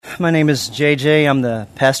My name is JJ. I'm the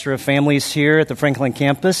pastor of families here at the Franklin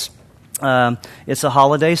campus. It's a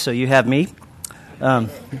holiday, so you have me.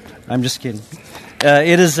 I'm just kidding.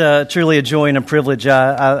 It is truly a joy and a privilege.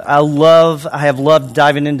 I have loved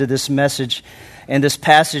diving into this message and this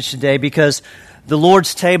passage today because the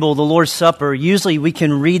Lord's table, the Lord's Supper, usually we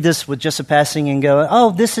can read this with just a passing and go, oh,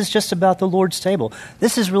 this is just about the Lord's table.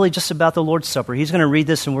 This is really just about the Lord's Supper. He's going to read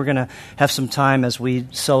this and we're going to have some time as we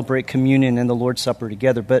celebrate communion and the Lord's Supper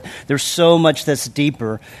together. But there's so much that's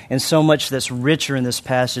deeper and so much that's richer in this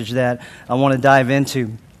passage that I want to dive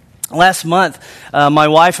into. Last month, my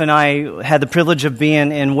wife and I had the privilege of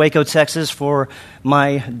being in Waco, Texas for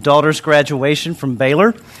my daughter's graduation from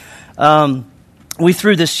Baylor. We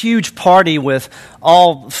threw this huge party with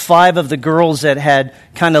all 5 of the girls that had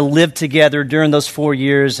kind of lived together during those 4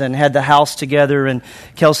 years and had the house together, and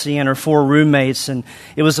Kelsey and her 4 roommates. And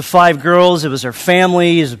it was the 5 girls, it was their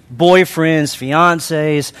families, boyfriends,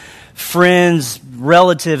 fiancés, friends,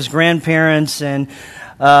 relatives, grandparents, and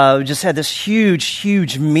just had this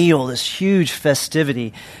huge meal, this huge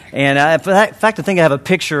festivity. And in fact, I think I have a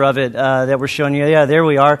picture of it that we're showing you. Yeah, there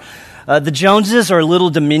we are. The Joneses are a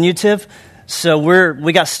little diminutive, so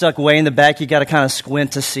we got stuck way in the back. You got to kind of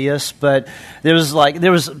squint to see us. But there was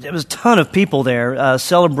a ton of people there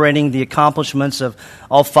celebrating the accomplishments of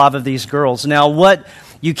all 5 of these girls. Now, what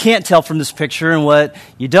you can't tell from this picture and what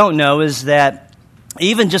you don't know is that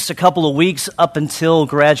even just a couple of weeks up until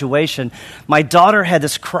graduation, my daughter had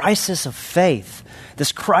this crisis of faith,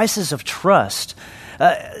 this crisis of trust.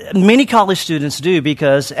 Many college students do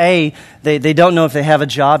because, A, they don't know if they have a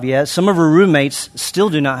job yet. Some of her roommates still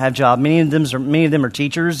do not have jobs. Many of them are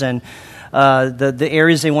teachers, and the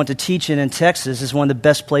areas they want to teach in Texas is one of the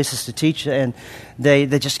best places to teach, and they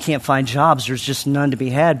just can't find jobs. There's just none to be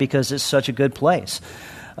had because it's such a good place.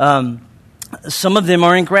 Some of them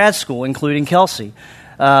are in grad school, including Kelsey.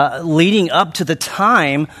 Leading up to the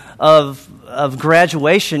time of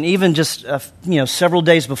graduation, even just several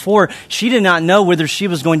days before, she did not know whether she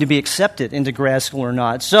was going to be accepted into grad school or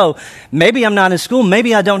not. So maybe I'm not in school.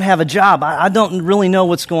 Maybe I don't have a job. I don't really know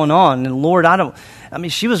what's going on. And Lord,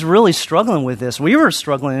 she was really struggling with this. We were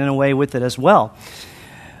struggling in a way with it as well.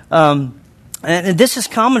 And this is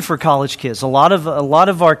common for college kids. A lot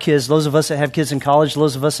of our kids, those of us that have kids in college,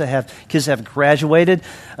 those of us that have kids that have graduated,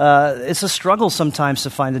 it's a struggle sometimes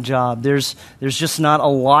to find a job. There's just not a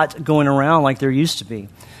lot going around like there used to be,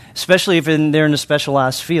 especially if they're in a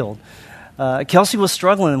specialized field. Kelsey was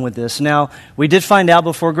struggling with this. Now, we did find out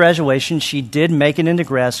before graduation she did make it into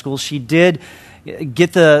grad school. She did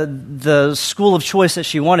get the school of choice that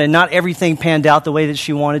she wanted. Not everything panned out the way that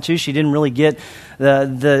she wanted to. She didn't really get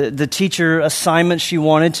the teacher assignment she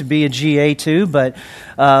wanted to be a GA too, but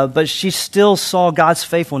she still saw God's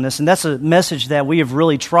faithfulness, and that's a message that we have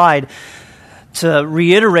really tried to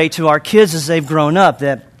reiterate to our kids as they've grown up,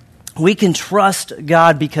 that we can trust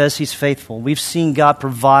God because He's faithful. We've seen God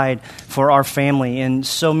provide for our family in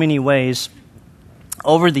so many ways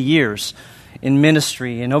over the years in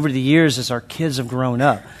ministry and over the years as our kids have grown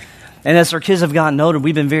up. And as our kids have gotten older,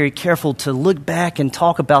 we've been very careful to look back and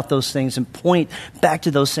talk about those things and point back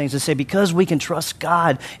to those things and say, because we can trust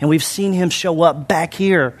God and we've seen Him show up back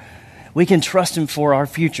here, we can trust Him for our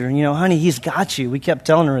future. And, honey, He's got you. We kept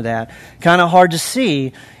telling her that. Kind of hard to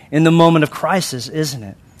see in the moment of crisis, isn't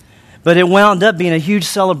it? But it wound up being a huge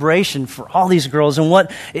celebration for all these girls. And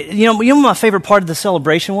what my favorite part of the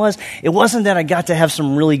celebration was? It wasn't that I got to have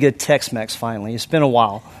some really good Tex-Mex finally. It's been a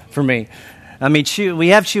while for me. I mean, we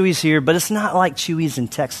have Chuy's here, but it's not like Chuy's in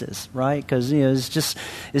Texas, right? Because it's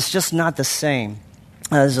just not the same.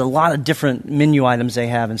 There's a lot of different menu items they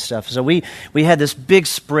have and stuff. So we had this big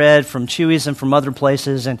spread from Chuy's and from other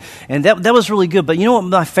places, and that was really good. But you know what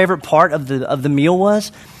my favorite part of the meal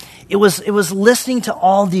was? It was listening to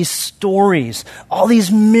all these stories, all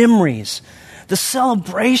these memories, the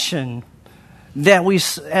celebration that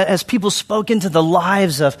as people spoke into the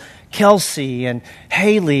lives of Kelsey and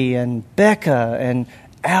Haley and Becca and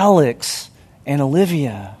Alex and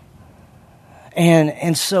Olivia.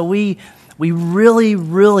 And so we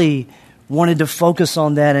really wanted to focus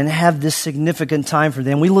on that and have this significant time for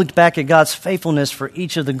them. We looked back at God's faithfulness for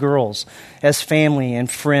each of the girls as family and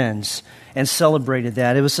friends and celebrated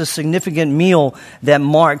that. It was a significant meal that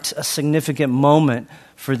marked a significant moment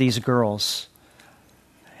for these girls.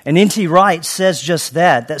 And N.T. Wright says just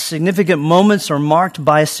that significant moments are marked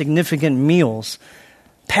by significant meals.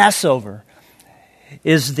 Passover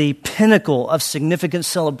is the pinnacle of significant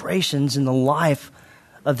celebrations in the life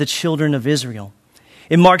of the children of Israel.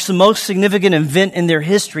 It marks the most significant event in their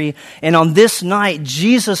history, and on this night,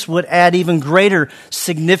 Jesus would add even greater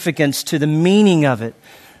significance to the meaning of it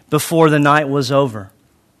before the night was over.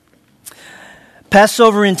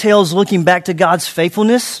 Passover entails looking back to God's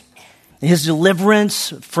faithfulness, His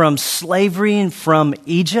deliverance from slavery and from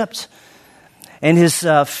Egypt, and His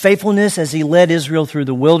faithfulness as He led Israel through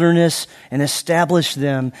the wilderness and established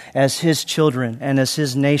them as His children and as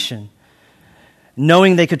His nation,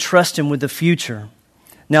 knowing they could trust Him with the future.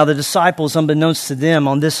 Now the disciples, unbeknownst to them,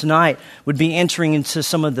 on this night would be entering into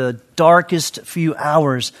some of the darkest few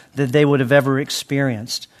hours that they would have ever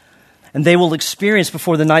experienced. And they will experience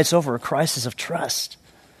before the night's over a crisis of trust,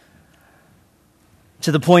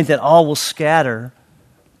 to the point that all will scatter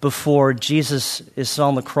before Jesus is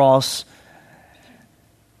on the cross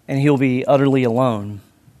and He'll be utterly alone.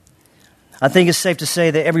 I think it's safe to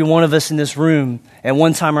say that every one of us in this room at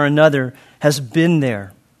one time or another has been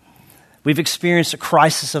there. We've experienced a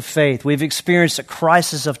crisis of faith. We've experienced a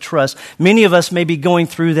crisis of trust. Many of us may be going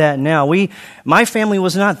through that now. My family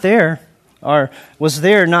was not there, or was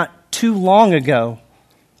there not too long ago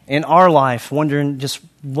in our life, wondering just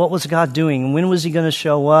what was God doing? When was He going to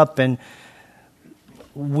show up? And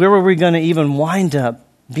where were we going to even wind up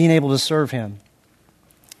being able to serve Him?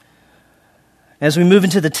 As we move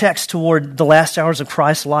into the text toward the last hours of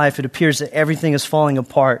Christ's life, it appears that everything is falling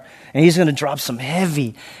apart. And He's going to drop some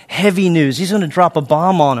heavy, heavy news. He's going to drop a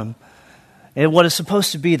bomb on them at what is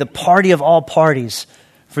supposed to be the party of all parties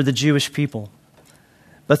for the Jewish people.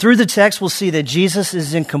 But through the text, we'll see that Jesus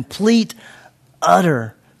is in complete,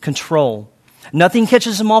 utter control. Nothing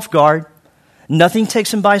catches Him off guard. Nothing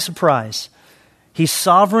takes Him by surprise. He's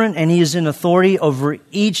sovereign and He is in authority over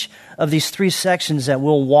each of these three sections that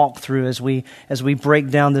we'll walk through as we break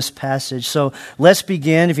down this passage. So let's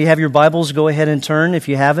begin. If you have your Bibles, go ahead and turn, if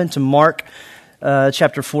you haven't, to Mark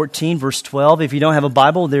chapter 14, verse 12. If you don't have a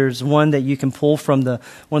Bible, there's one that you can pull from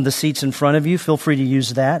one of the seats in front of you. Feel free to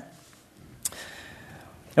use that.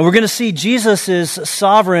 And we're going to see Jesus is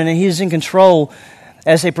sovereign and He's in control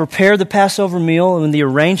as they prepare the Passover meal and the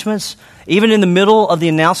arrangements, even in the middle of the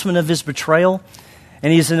announcement of His betrayal.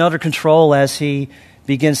 And He's in utter control as He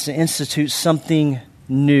begins to institute something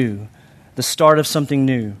new, the start of something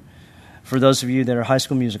new. For those of you that are High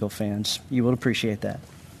School Musical fans, you will appreciate that.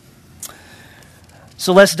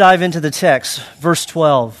 So let's dive into the text. Verse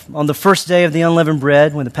 12. On the first day of the unleavened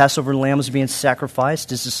bread, when the Passover lamb was being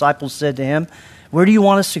sacrificed, His disciples said to Him, "Where do you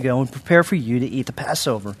want us to go and prepare for you to eat the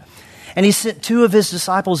Passover?" And He sent two of His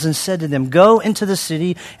disciples and said to them, "Go into the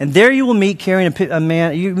city, and there you will meet a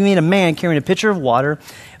man carrying a pitcher of water.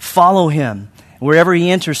 Follow him. Wherever he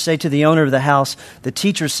enters, say to the owner of the house, 'The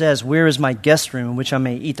teacher says, where is my guest room in which I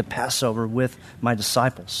may eat the Passover with my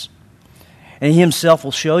disciples?' And He Himself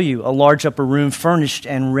will show you a large upper room furnished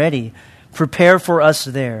and ready. Prepare for us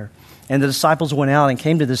there." And the disciples went out and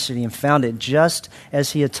came to the city and found it just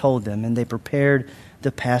as He had told them, and they prepared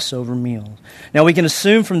the Passover meal. Now we can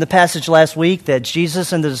assume from the passage last week that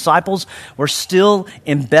Jesus and the disciples were still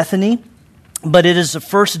in Bethany, but it is the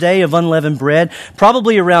first day of unleavened bread,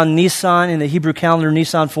 probably around Nisan in the Hebrew calendar,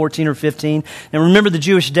 Nisan 14 or 15. And remember, the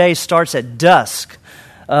Jewish day starts at dusk,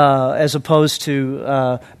 as opposed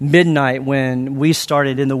to midnight when we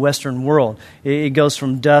started in the Western world. It goes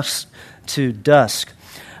from dusk to dusk.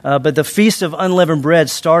 But the Feast of Unleavened Bread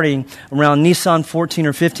starting around Nisan 14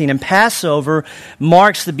 or 15. And Passover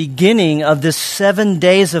marks the beginning of this 7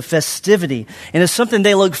 days of festivity. And it's something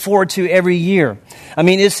they look forward to every year. I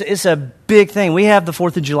mean, it's a big thing. We have the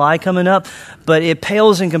 4th of July coming up, but it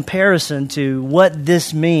pales in comparison to what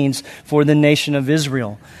this means for the nation of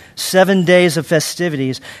Israel. 7 days of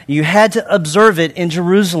festivities. You had to observe it in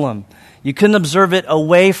Jerusalem. You couldn't observe it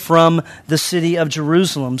away from the city of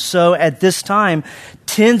Jerusalem. So at this time,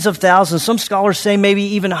 tens of thousands, some scholars say maybe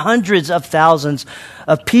even hundreds of thousands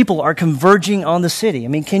of people are converging on the city. I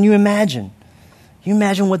mean, can you imagine? Can you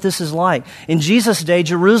imagine what this is like? In Jesus' day,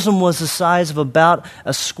 Jerusalem was the size of about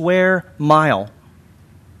a square mile.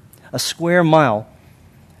 A square mile.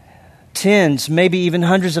 Tens, maybe even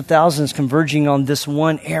hundreds of thousands converging on this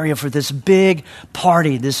one area for this big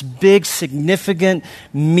party, this big significant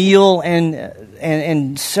meal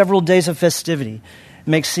and several days of festivity. It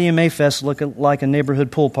makes CMA Fest look like a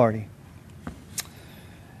neighborhood pool party.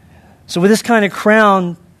 So with this kind of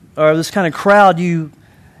crowd, you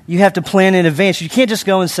have to plan in advance. You can't just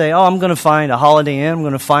go and say, "Oh, I'm going to find a Holiday Inn, I'm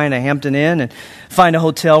going to find a Hampton Inn, and find a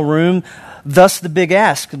hotel room." Thus the big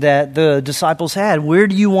ask that the disciples had. Where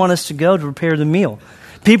do you want us to go to prepare the meal?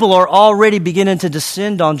 People are already beginning to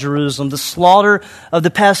descend on Jerusalem. The slaughter of the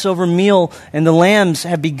Passover meal and the lambs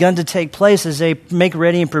have begun to take place as they make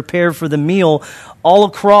ready and prepare for the meal all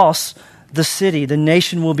across the city. The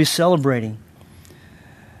nation will be celebrating.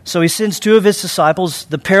 So He sends two of His disciples.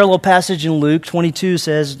 The parallel passage in Luke 22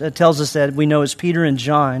 tells us that we know it's Peter and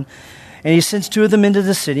John. And he sends two of them into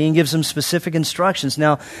the city and gives them specific instructions.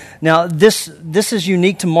 Now this is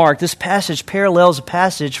unique to Mark. This passage parallels a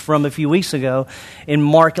passage from a few weeks ago in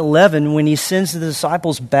Mark 11 when he sends the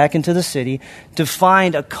disciples back into the city to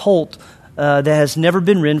find a colt that has never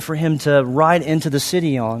been ridden for him to ride into the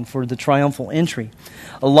city on for the triumphal entry.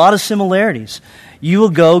 A lot of similarities. You will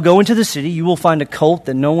go into the city. You will find a colt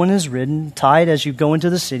that no one has ridden, tied as you go into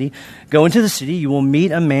the city. Go into the city. You will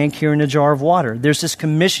meet a man carrying a jar of water. There's this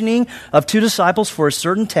commissioning of two disciples for a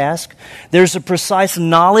certain task. There's a precise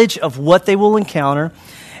knowledge of what they will encounter.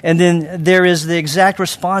 And then there is the exact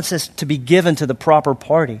response that's to be given to the proper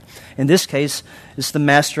party. In this case, it's the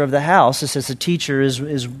master of the house. It says the teacher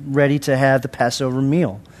is ready to have the Passover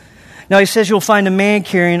meal. Now he says you'll find a man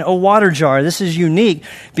carrying a water jar. This is unique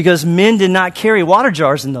because men did not carry water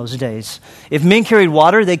jars in those days. If men carried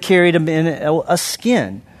water, they carried them in a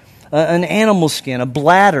skin, an animal skin, a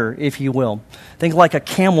bladder, if you will. Think like a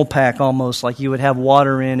camel pack almost, like you would have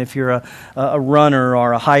water in if you're a runner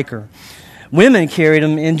or a hiker. Women carried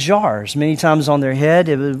them in jars, many times on their head.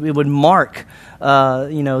 It would mark,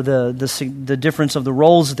 the difference of the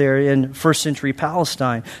roles there in first century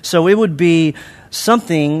Palestine. So it would be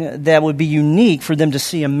something that would be unique for them to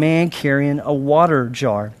see a man carrying a water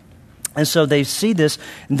jar. And so they see this,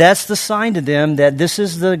 and that's the sign to them that this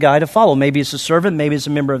is the guy to follow. Maybe it's a servant, maybe it's a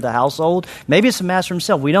member of the household, maybe it's the master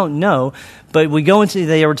himself. We don't know, but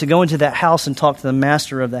they were to go into that house and talk to the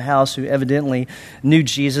master of the house, who evidently knew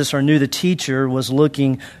Jesus or knew the teacher was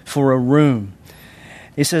looking for a room.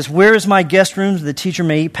 He says, "Where is my guest room that the teacher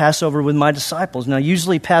may eat Passover with my disciples?" Now,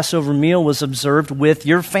 usually Passover meal was observed with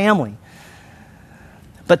your family.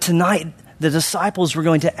 But tonight, the disciples were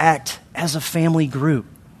going to act as a family group.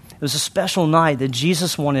 It was a special night that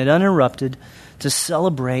Jesus wanted uninterrupted to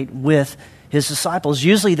celebrate with his disciples.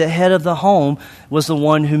 Usually the head of the home was the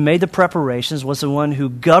one who made the preparations, was the one who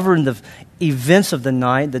governed the events of the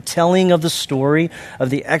night, the telling of the story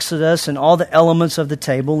of the Exodus and all the elements of the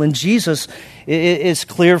table. And Jesus, it's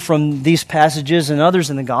clear from these passages and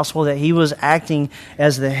others in the gospel that he was acting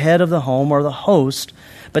as the head of the home or the host.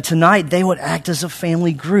 But tonight they would act as a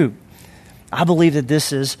family group. I believe that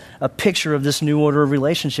this is a picture of this new order of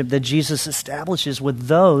relationship that Jesus establishes with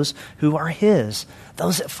those who are his,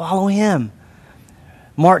 those that follow him.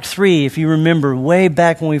 Mark 3, if you remember, way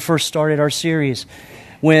back when we first started our series,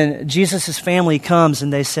 when Jesus' family comes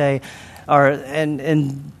and they say,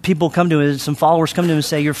 and people come to him, some followers come to him and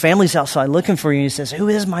say, "Your family's outside looking for you." And he says, "Who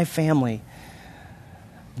is my family?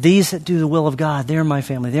 These that do the will of God, they're my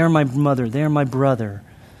family. They're my mother. They're my brother."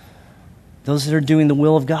 Those that are doing the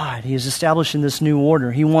will of God. He is establishing this new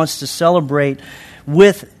order. He wants to celebrate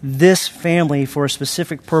with this family for a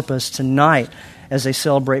specific purpose tonight as they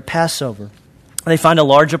celebrate Passover. They find a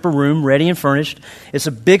large upper room ready and furnished. It's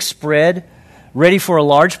a big spread ready for a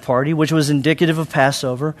large party, which was indicative of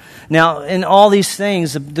Passover. Now, in all these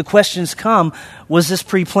things, the questions come, was this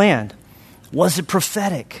pre-planned? Was it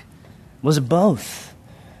prophetic? Was it both?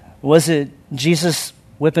 Was it Jesus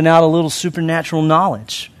whipping out a little supernatural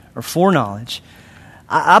knowledge or foreknowledge?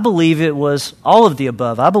 I believe it was all of the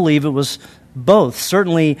above. I believe it was both.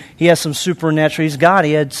 Certainly, he has some supernatural. He's God.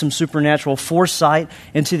 He had some supernatural foresight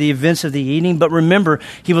into the events of the evening. But remember,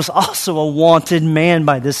 he was also a wanted man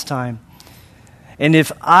by this time. And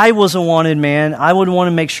if I was a wanted man, I would want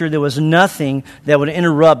to make sure there was nothing that would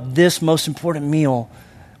interrupt this most important meal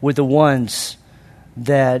with the ones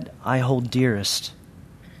that I hold dearest,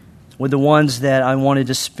 with the ones that I wanted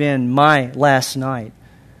to spend my last night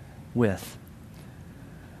with.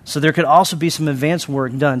 So there could also be some advanced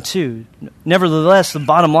work done too. Nevertheless, the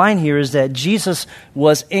bottom line here is that Jesus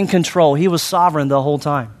was in control. He was sovereign the whole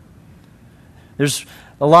time. There's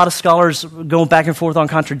a lot of scholars going back and forth on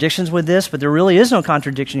contradictions with this, but there really is no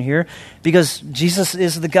contradiction here because Jesus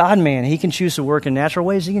is the God-man. He can choose to work in natural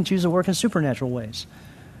ways. He can choose to work in supernatural ways.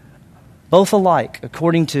 Both alike,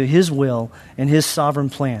 according to his will and his sovereign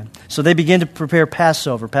plan. So they begin to prepare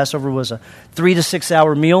Passover. Passover was a 3 to 6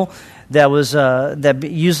 hour meal that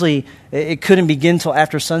usually it couldn't begin until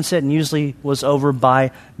after sunset and usually was over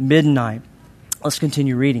by midnight. Let's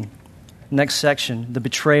continue reading. Next section, the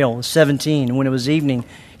betrayal, 17. And when it was evening,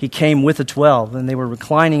 he came with the 12, and they were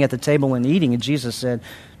reclining at the table and eating. And Jesus said,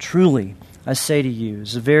 "Truly, I say to you,"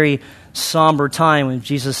 it's a very somber time when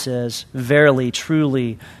Jesus says, "Verily,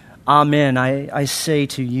 truly, amen, I say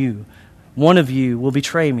to you, one of you will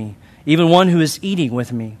betray me, even one who is eating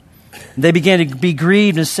with me." They began to be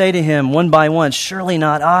grieved and say to him one by one, "Surely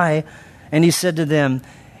not I." And he said to them,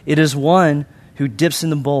 "It is one who dips in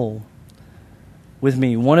the bowl with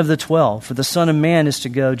me, one of the 12. For the Son of Man is to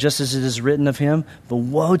go just as it is written of him, but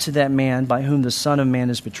woe to that man by whom the Son of Man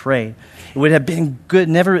is betrayed. It would have been good,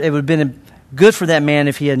 it would have been good for that man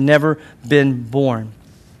if he had never been born.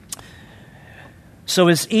 So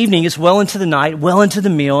it's evening, it's well into the night, well into the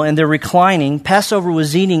meal, and they're reclining. Passover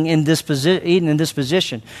was eaten in this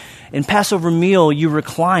position. In Passover meal, you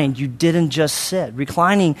reclined, you didn't just sit.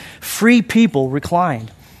 Reclining, free people reclined.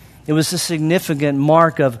 It was a significant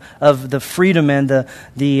mark of the freedom and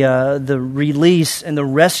the release and the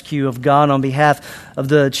rescue of God on behalf of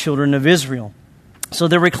the children of Israel. So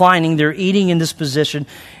they're reclining, they're eating in this position,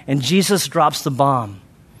 and Jesus drops the bomb.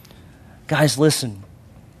 Guys, listen.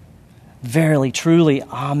 Verily, truly,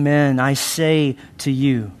 amen, I say to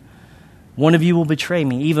you, one of you will betray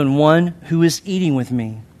me, even one who is eating with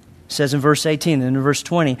me. It says in verse 18 and in verse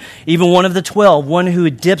 20, even one of the 12, one who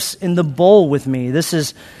dips in the bowl with me. This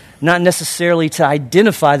is not necessarily to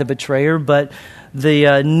identify the betrayer, but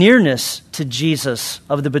the nearness to Jesus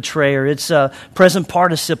of the betrayer. It's a present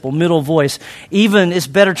participle, middle voice. Even, it's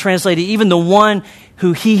better translated, even the one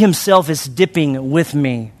who he himself is dipping with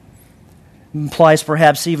me. Implies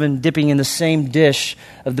perhaps even dipping in the same dish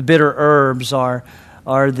of the bitter herbs are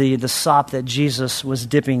the sop that Jesus was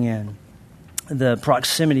dipping in. The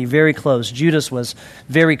proximity, very close. Judas was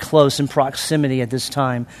very close in proximity at this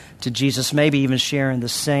time to Jesus, maybe even sharing the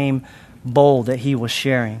same bowl that he was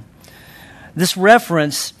sharing. This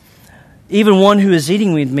reference, even one who is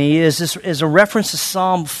eating with me, is a reference to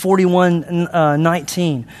Psalm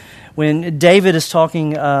 41:19, when David is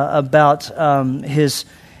talking about his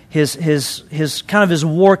kind of his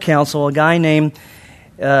war counsel, a guy named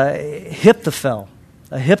Ahithophel,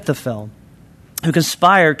 who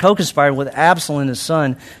co-conspired with Absalom, his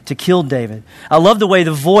son, to kill David. I love the way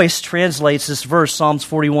the voice translates this verse, Psalms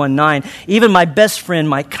 41:9. Even my best friend,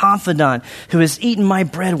 my confidant, who has eaten my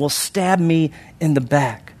bread, will stab me in the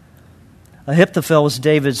back. Ahithophel was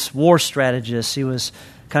David's war strategist. He was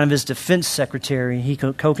kind of his defense secretary. He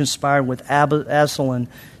co-conspired with Absalom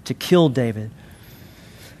to kill David.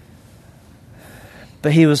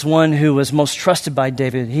 But he was one who was most trusted by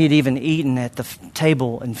David. He had even eaten at the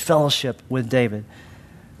table in fellowship with David.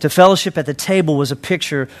 To fellowship at the table was a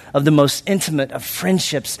picture of the most intimate of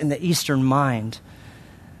friendships in the Eastern mind.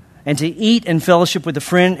 And to eat and fellowship with a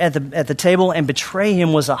friend at the table and betray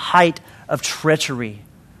him was a height of treachery.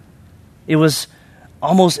 It was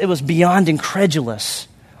beyond incredulous.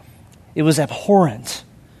 It was abhorrent.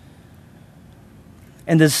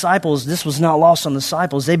 And the disciples, this was not lost on the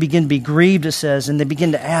disciples. They begin to be grieved, it says, and they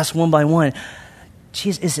begin to ask one by one,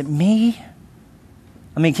 "Geez, is it me?"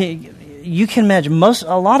 I mean, you can imagine,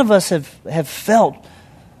 a lot of us have felt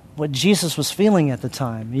what Jesus was feeling at the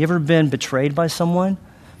time. You ever been betrayed by someone?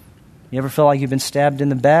 You ever felt like you've been stabbed in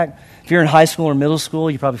the back? If you're in high school or middle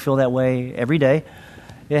school, you probably feel that way every day.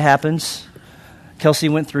 It happens. Kelsey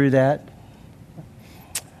went through that.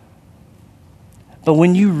 But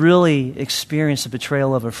when you really experience the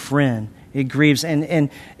betrayal of a friend, it grieves.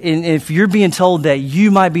 And if you're being told that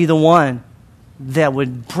you might be the one that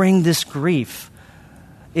would bring this grief,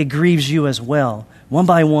 it grieves you as well, one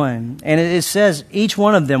by one. And it says each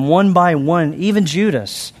one of them, one by one, even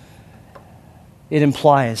Judas, it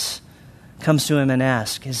implies, comes to him and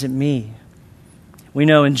asks, "Is it me?" We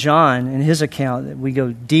know in John, in his account, that we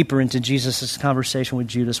go deeper into Jesus' conversation with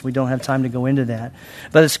Judas. We don't have time to go into that.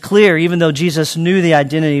 But it's clear, even though Jesus knew the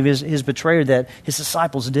identity of his betrayer, that his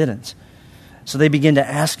disciples didn't. So they begin to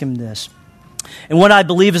ask him this. And what I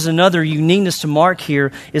believe is another uniqueness to Mark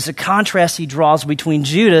here is the contrast he draws between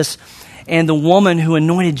Judas and the woman who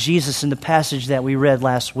anointed Jesus in the passage that we read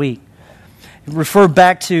last week. Refer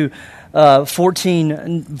back to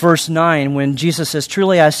 14 verse 9 when Jesus says,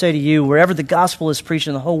 "Truly I say to you, wherever the gospel is preached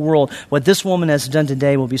in the whole world, what this woman has done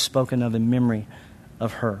today will be spoken of in memory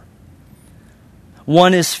of her."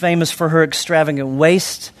 One is famous for her extravagant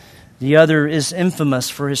waste. The other is infamous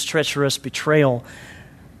for his treacherous betrayal.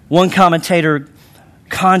 One commentator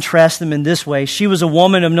contrasts them in this way: she was a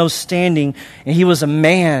woman of no standing, and he was a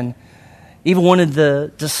man, even one of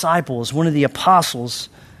the disciples, one of the apostles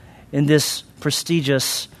in this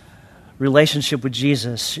prestigious relationship with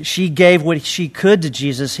Jesus. She gave what she could to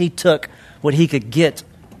Jesus. He took what he could get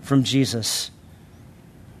from Jesus.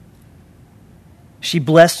 She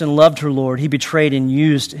blessed and loved her Lord. He betrayed and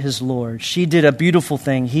used his Lord. She did a beautiful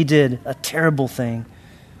thing. He did a terrible thing.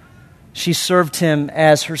 She served him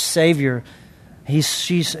as her Savior. He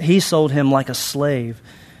sold him like a slave.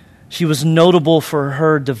 She was notable for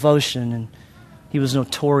her devotion, and he was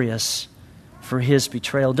notorious for his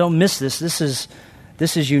betrayal. Don't miss this.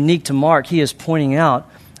 This is unique to Mark. He is pointing out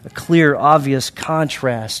a clear, obvious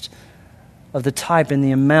contrast of the type and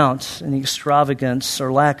the amount and the extravagance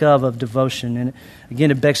or lack of devotion. And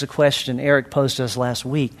again, it begs a question Eric posed to us last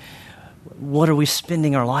week. What are we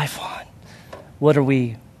spending our life on? What are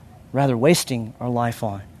we rather wasting our life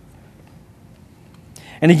on?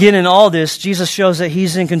 And again, in all this, Jesus shows that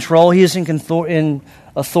He's in control. He is in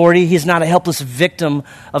authority. He's not a helpless victim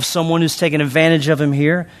of someone who's taken advantage of Him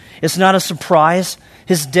here. It's not a surprise.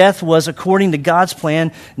 His death was according to God's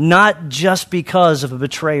plan, not just because of a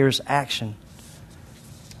betrayer's action.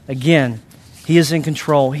 Again, He is in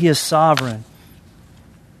control. He is sovereign.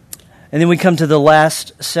 And then we come to the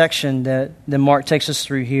last section that Mark takes us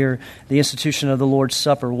through here, the institution of the Lord's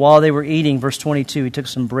Supper. While they were eating, verse 22, He took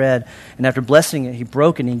some bread, and after blessing it, He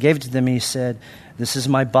broke it, and He gave it to them, and He said, "This is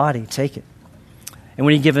my body, take it." And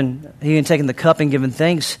when He had taken the cup and given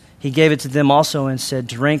thanks, He gave it to them also and said,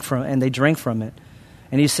 "Drink from it," and they drank from it.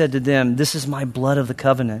 And He said to them, "This is my blood of the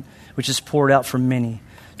covenant, which is poured out for many.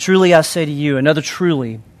 Truly I say to you," another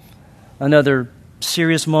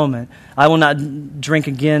serious moment, "I will not drink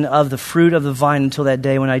again of the fruit of the vine until that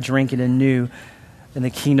day when I drink it anew in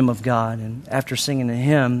the kingdom of God." And after singing a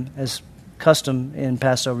hymn, as custom in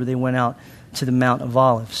Passover, they went out to the Mount of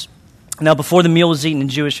Olives. Now, before the meal was eaten in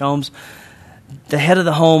Jewish homes, the head of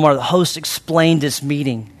the home or the host explained this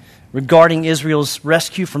meeting regarding Israel's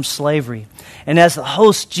rescue from slavery. And as the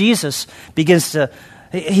host, Jesus,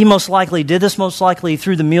 he most likely did this, most likely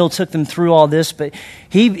through the meal, took them through all this, but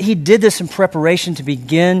he did this in preparation to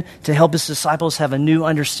begin to help His disciples have a new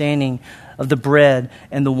understanding of the bread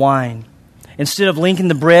and the wine. Instead of linking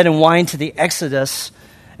the bread and wine to the Exodus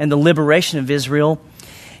and the liberation of Israel,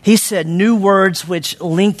 He said new words which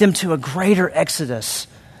linked them to a greater Exodus,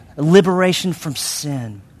 a liberation from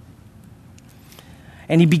sin.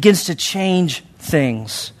 And He begins to change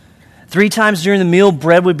things. 3 times during the meal,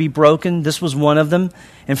 bread would be broken. This was one of them.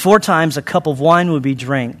 And 4 times, a cup of wine would be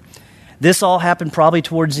drank. This all happened probably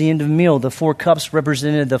towards the end of the meal. The 4 cups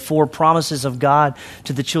represented the 4 promises of God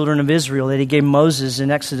to the children of Israel that He gave Moses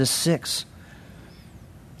in Exodus 6.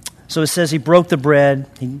 So it says He broke the bread,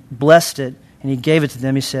 He blessed it, and He gave it to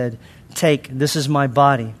them. He said, "Take, this is my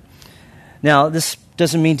body." Now, this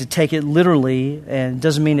doesn't mean to take it literally, and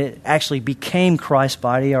doesn't mean it actually became Christ's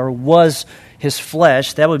body or was His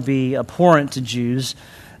flesh. That would be abhorrent to Jews.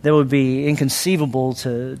 That would be inconceivable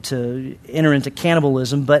to enter into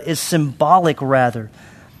cannibalism, but it's symbolic rather.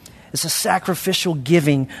 It's a sacrificial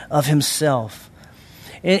giving of Himself.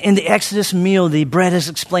 In the Exodus meal, the bread is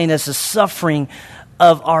explained as the suffering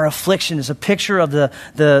of our affliction. Is a picture of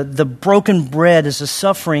the broken bread is the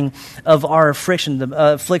suffering of our affliction,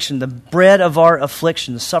 the bread of our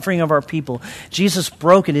affliction, the suffering of our people. Jesus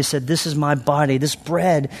broke it. He said, "This is my body. This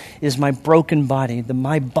bread is my broken body,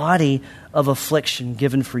 my body of affliction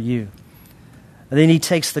given for you." And then He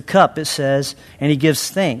takes the cup, it says, and He gives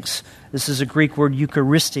thanks. This is a Greek word,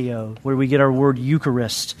 Eucharistio, where we get our word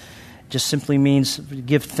Eucharist. It just simply means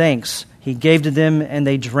give thanks. He gave to them and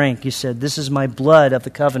they drank. He said, "This is my blood of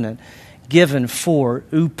the covenant, given for,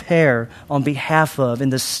 uper, on behalf of,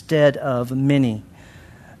 in the stead of many."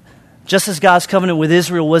 Just as God's covenant with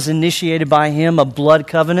Israel was initiated by Him, a blood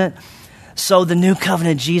covenant, so the new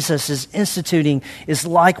covenant Jesus is instituting is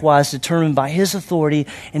likewise determined by His authority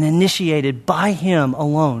and initiated by Him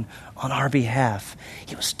alone on our behalf.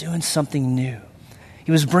 He was doing something new.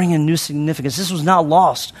 He was bringing new significance. This was not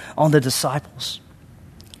lost on the disciples.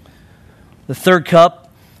 The third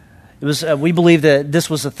cup, we believe that this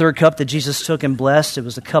was the third cup that Jesus took and blessed. It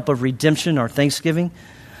was the cup of redemption or thanksgiving.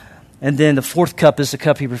 And then the 4th cup is the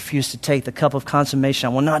cup He refused to take, the cup of consummation. "I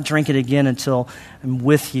will not drink it again until I'm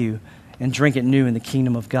with you and drink it new in the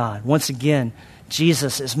kingdom of God." Once again,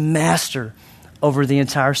 Jesus is master over the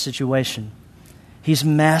entire situation. He's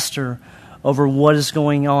master over what is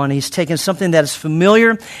going on. He's taken something that is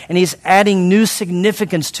familiar and He's adding new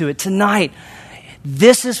significance to it. Tonight,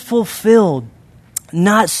 this is fulfilled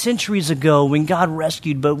not centuries ago when God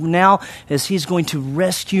rescued, but now as He's going to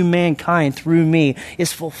rescue mankind through me.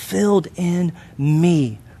 It's fulfilled in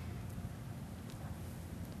me.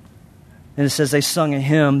 And it says they sung a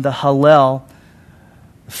hymn, the Hallel.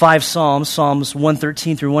 5 psalms, Psalms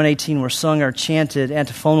 113 through 118 were sung or chanted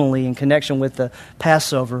antiphonally in connection with the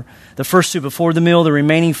Passover. The first 2 before the meal, the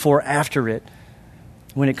remaining 4 after it,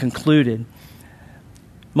 when it concluded.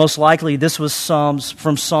 Most likely, this was Psalms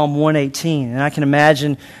from Psalm 118. And I can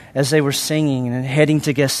imagine as they were singing and heading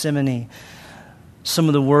to Gethsemane, some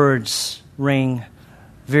of the words ring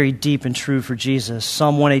very deep and true for Jesus.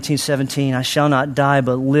 Psalm 118:17, "I shall not die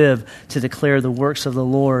but live to declare the works of the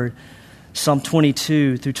Lord." Psalm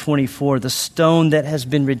 22 through 24, "The stone that has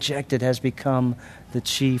been rejected has become the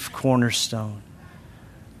chief cornerstone."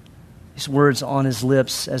 these words on his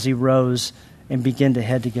lips as he rose and began to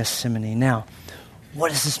head to Gethsemane. Now, what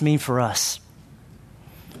does this mean for us?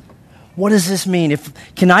 What does this mean?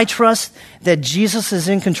 Can I trust that Jesus is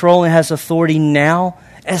in control and has authority now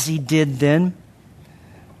as he did then?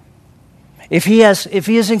 If he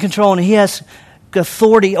is in control and he has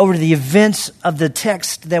authority over the events of the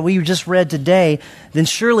text that we just read today, then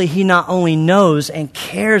surely he not only knows and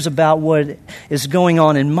cares about what is going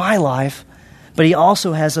on in my life, but he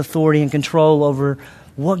also has authority and control over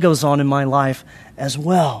what goes on in my life as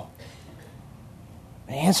well.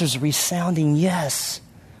 The answer is a resounding yes.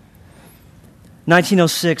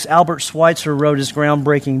 1906, Albert Schweitzer wrote his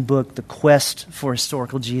groundbreaking book, The Quest for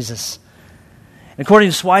Historical Jesus. According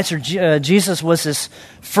to Schweitzer, Jesus was this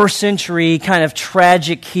first century kind of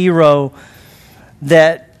tragic hero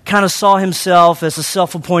that kind of saw himself as a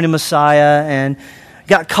self-appointed Messiah and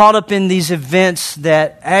got caught up in these events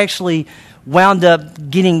that actually wound up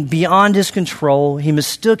getting beyond his control. He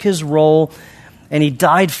mistook his role and he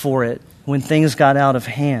died for it when things got out of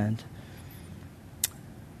hand.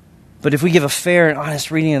 But if we give a fair and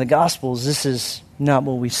honest reading of the Gospels, this is not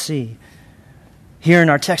what we see. Here in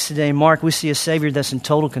our text today, Mark, we see a Savior that's in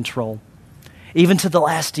total control, even to the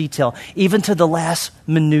last detail, even to the last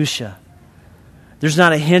minutia. There's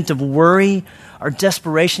not a hint of worry or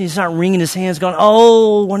desperation. He's not wringing his hands going,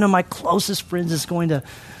 oh, one of my closest friends is going to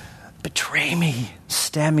betray me,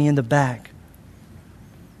 stab me in the back.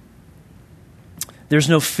 There's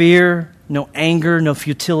no fear, no anger, no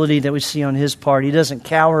futility that we see on his part. He doesn't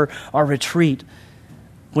cower or retreat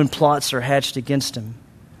when plots are hatched against him.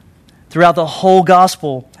 Throughout the whole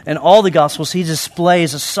gospel and all the gospels, he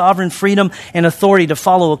displays a sovereign freedom and authority to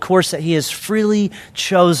follow a course that he has freely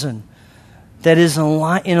chosen, that is in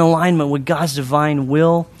alignment with God's divine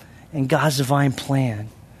will and God's divine plan.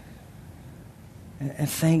 And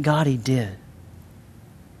thank God he did.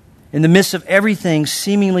 In the midst of everything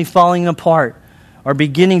seemingly falling apart or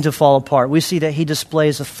beginning to fall apart, we see that he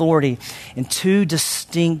displays authority in two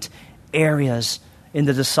distinct areas in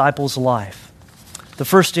the disciples' life. The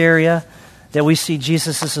first area that we see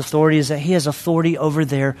Jesus' authority is that he has authority over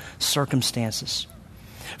their circumstances.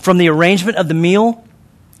 From the arrangement of the meal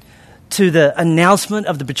to the announcement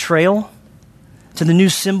of the betrayal to the new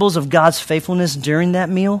symbols of God's faithfulness during that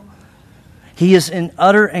meal, he is in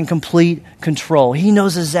utter and complete control. He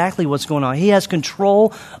knows exactly what's going on. He has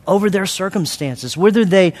control over their circumstances, whether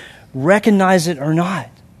they recognize it or not.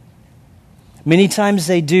 Many times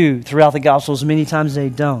they do throughout the Gospels, many times they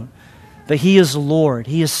don't. But he is Lord.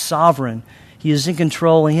 He is sovereign. He is in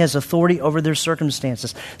control, and he has authority over their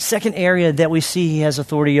circumstances. Second area that we see he has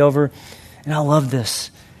authority over, and I love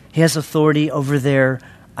this, he has authority over their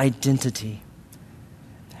identity.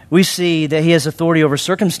 We see that he has authority over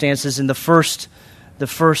circumstances in the first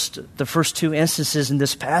two instances in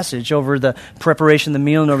this passage, over the preparation of the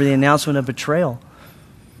meal and over the announcement of betrayal.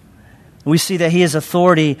 We see that he has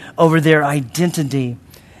authority over their identity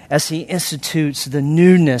as he institutes the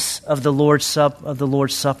newness of the Lord's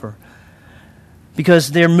Supper.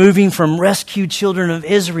 Because they're moving from rescued children of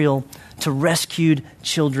Israel to rescued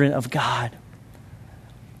children of God.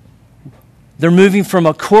 They're moving from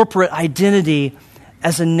a corporate identity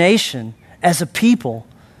as a nation, as a people,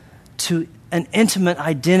 to an intimate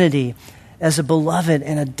identity as a beloved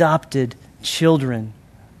and adopted children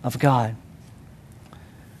of God.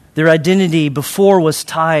 Their identity before was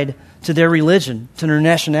tied to their religion, to their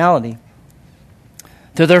nationality,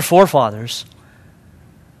 to their forefathers.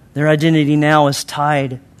 Their identity now is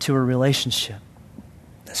tied to a relationship.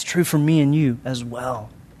 That's true for me and you as well.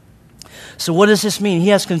 So what does this mean? He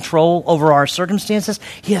has control over our circumstances.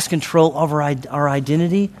 He has control over our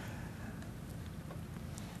identity.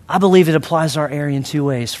 I believe it applies to our area in two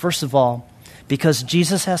ways. First of all, because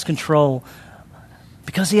Jesus has control,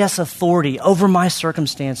 because he has authority over my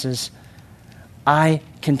circumstances, I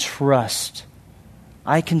can trust.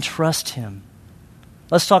 I can trust him.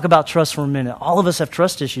 Let's talk about trust for a minute. All of us have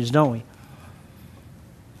trust issues, don't we?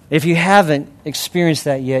 If you haven't experienced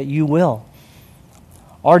that yet, you will.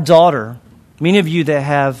 Our daughter, many of you that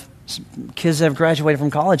have kids that have graduated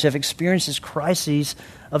from college have experienced this crises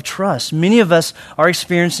of trust. Many of us are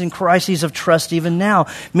experiencing crises of trust even now.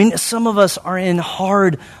 Some of us are in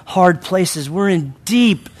hard places. We're in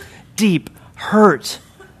deep hurt.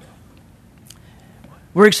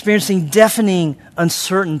 We're experiencing deafening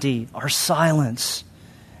uncertainty or silence.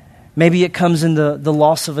 Maybe it comes in the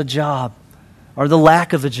loss of a job or the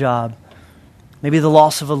lack of a job. Maybe the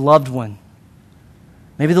loss of a loved one.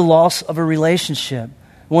 Maybe the loss of a relationship.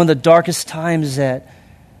 One of the darkest times that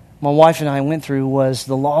my wife and I went through was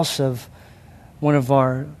the loss of one of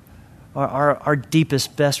our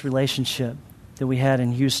deepest, best relationship that we had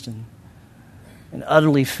in Houston. and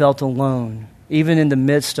utterly felt alone, even in the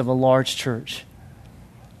midst of a large church.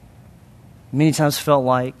 Many times felt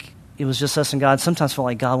like it was just us and God. Sometimes felt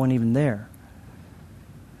like God wasn't even there.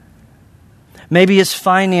 Maybe it's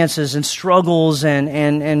finances and struggles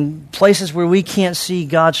and places where we can't see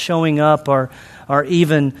God showing up or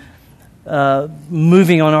even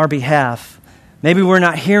moving on our behalf. Maybe we're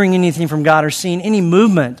not hearing anything from God or seeing any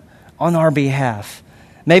movement on our behalf.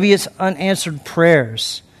 Maybe it's unanswered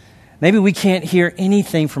prayers. Maybe we can't hear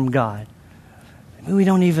anything from God. Maybe we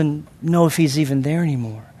don't even know if He's even there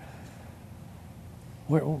anymore.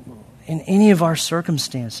 In any of our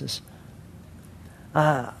circumstances,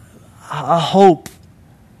 I hope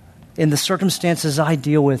in the circumstances I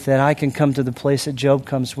deal with that I can come to the place that Job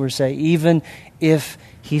comes where say, even if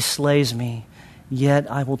he slays me, yet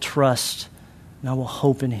I will trust and I will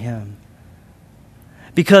hope in Him.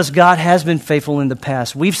 Because God has been faithful in the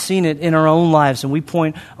past. We've seen it in our own lives, and we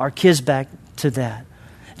point our kids back to that.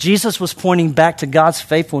 Jesus was pointing back to God's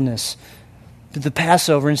faithfulness to the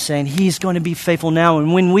Passover and saying He's going to be faithful now.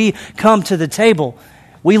 And when we come to the table,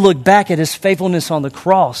 we look back at His faithfulness on the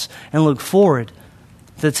cross and look forward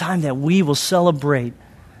to the time that we will celebrate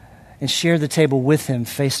and share the table with Him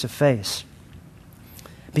face to face.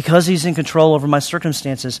 Because He's in control over my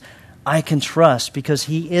circumstances, I can trust because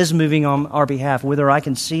He is moving on our behalf, whether I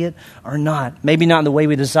can see it or not. Maybe not in the way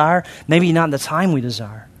we desire, maybe not in the time we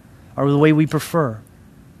desire, or the way we prefer.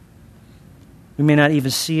 We may not even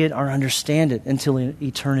see it or understand it until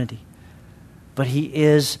eternity. But He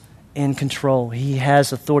is in control. He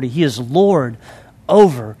has authority. He is Lord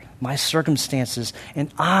over my circumstances.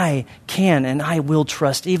 And I can and I will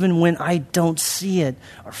trust even when I don't see it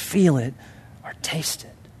or feel it or taste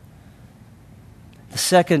it. The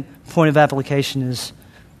second point of application is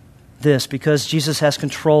this: because Jesus has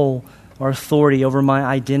control or authority over my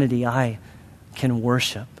identity, I can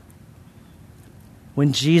worship.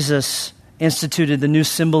 When Jesus instituted the new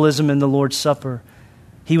symbolism in the Lord's Supper,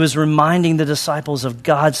 He was reminding the disciples of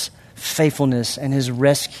God's faithfulness and His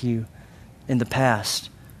rescue in the past.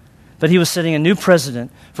 But He was setting a new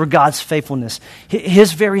precedent for God's faithfulness,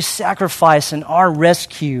 His very sacrifice and our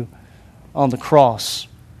rescue on the cross.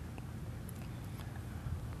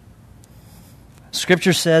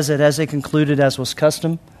 Scripture says that as they concluded, as was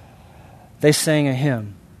custom, they sang a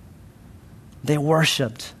hymn. They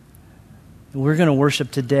worshiped. We're going to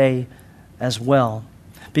worship today as well.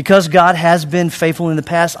 Because God has been faithful in the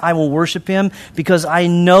past, I will worship Him because I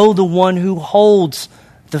know the one who holds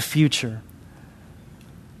the future.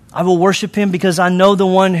 I will worship Him because I know the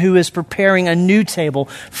one who is preparing a new table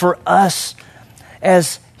for us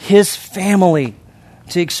as His family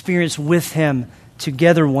to experience with Him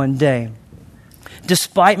together one day.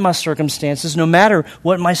 Despite my circumstances, no matter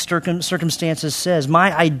what my circumstances says,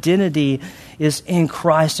 my identity is in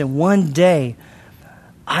Christ. And one day,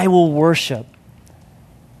 I will worship.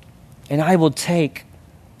 And I will take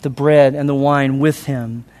the bread and the wine with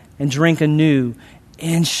Him and drink anew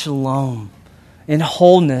in shalom, in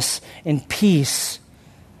wholeness, in peace,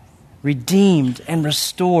 redeemed and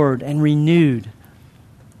restored and renewed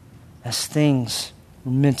as things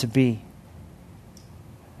were meant to be.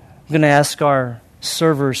 I'm going to ask our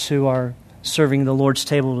servers who are serving the Lord's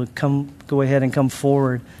table to go ahead and come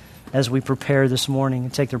forward as we prepare this morning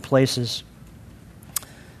and take their places.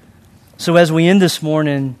 So as we end this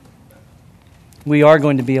morning, we are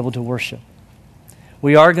going to be able to worship.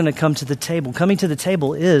 We are going to come to the table. Coming to the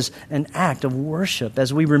table is an act of worship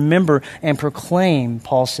as we remember and proclaim,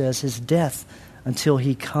 Paul says, His death until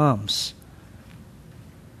He comes.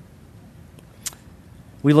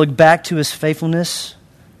 We look back to His faithfulness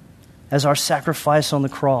as our sacrifice on the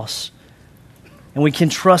cross. And we can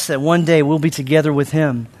trust that one day we'll be together with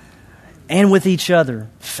Him and with each other,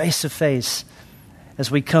 face to face,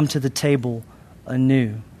 as we come to the table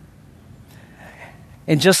anew.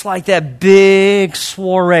 And just like that big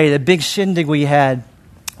soiree, that big shindig we had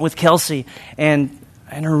with Kelsey and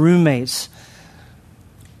her roommates,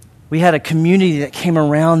 we had a community that came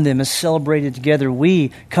around them and celebrated together.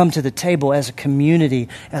 We come to the table as a community,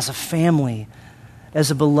 as a family, as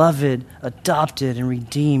a beloved, adopted, and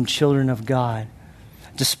redeemed children of God,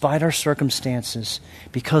 despite our circumstances,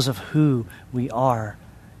 because of who we are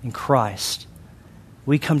in Christ.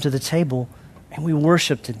 We come to the table and we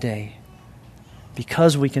worship today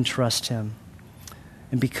because we can trust Him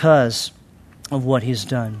and because of what He's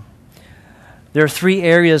done. There are 3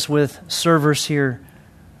 areas with servers here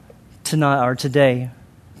tonight or today,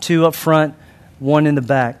 2 up front, 1 in the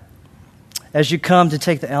back. As you come to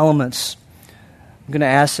take the elements, I'm going to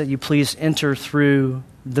ask that you please enter through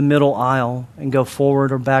the middle aisle and go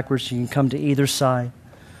forward or backwards. You can come to either side.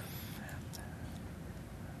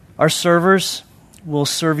 Our servers, will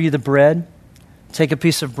serve you the bread. Take a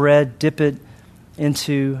piece of bread, dip it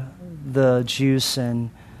into the juice,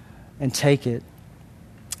 and take it.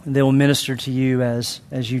 And they will minister to you as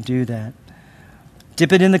you do that.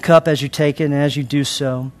 Dip it in the cup as you take it, and as you do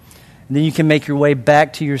so, and then you can make your way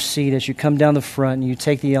back to your seat as you come down the front and you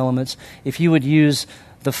take the elements. If you would use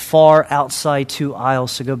the far outside 2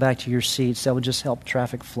 aisles to go back to your seats, that would just help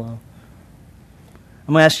traffic flow.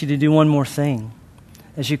 I'm going to ask you to do one more thing.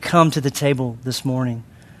 As you come to the table this morning,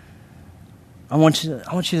 I want you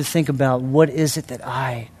to think about, what is it that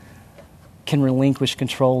I can relinquish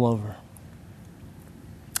control over?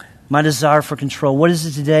 My desire for control. What is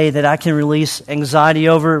it today that I can release anxiety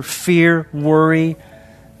over, fear, worry,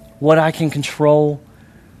 what I can control,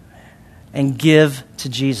 and give to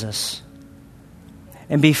Jesus?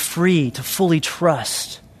 And be free to fully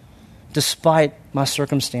trust despite my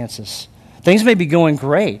circumstances. Things may be going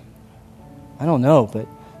great. I don't know, but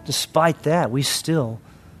despite that, we still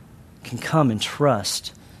can come and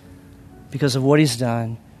trust because of what He's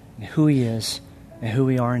done and who He is and who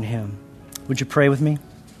we are in Him. Would you pray with me?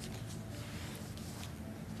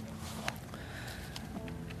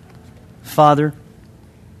 Father,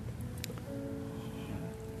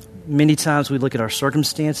 many times we look at our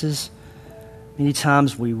circumstances. Many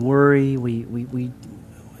times we worry. We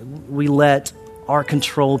let our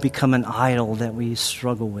control become an idol that we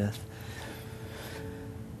struggle with.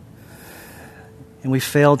 And we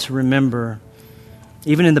fail to remember,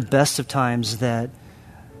 even in the best of times, that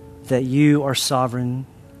you are sovereign.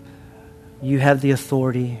 You have the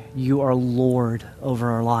authority. You are Lord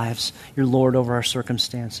over our lives. You're Lord over our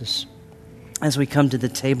circumstances. As we come to the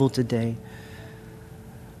table today,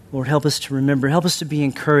 Lord, help us to remember. Help us to be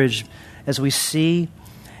encouraged as we see,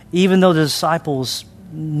 even though the disciples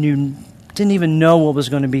didn't even know what was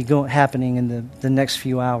going to be happening in the next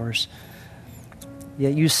few hours,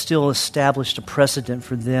 yet you still established a precedent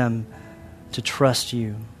for them to trust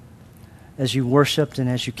you as you worshiped and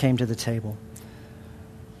as you came to the table.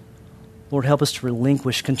 Lord, help us to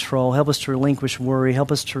relinquish control. Help us to relinquish worry.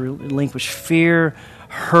 Help us to relinquish fear,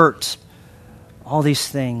 hurt, all these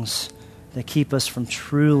things that keep us from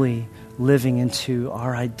truly living into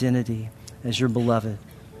our identity as your beloved.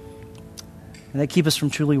 And that keep us from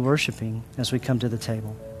truly worshiping as we come to the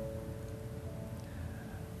table.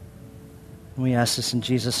 And we ask this in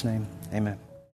Jesus' name. Amen.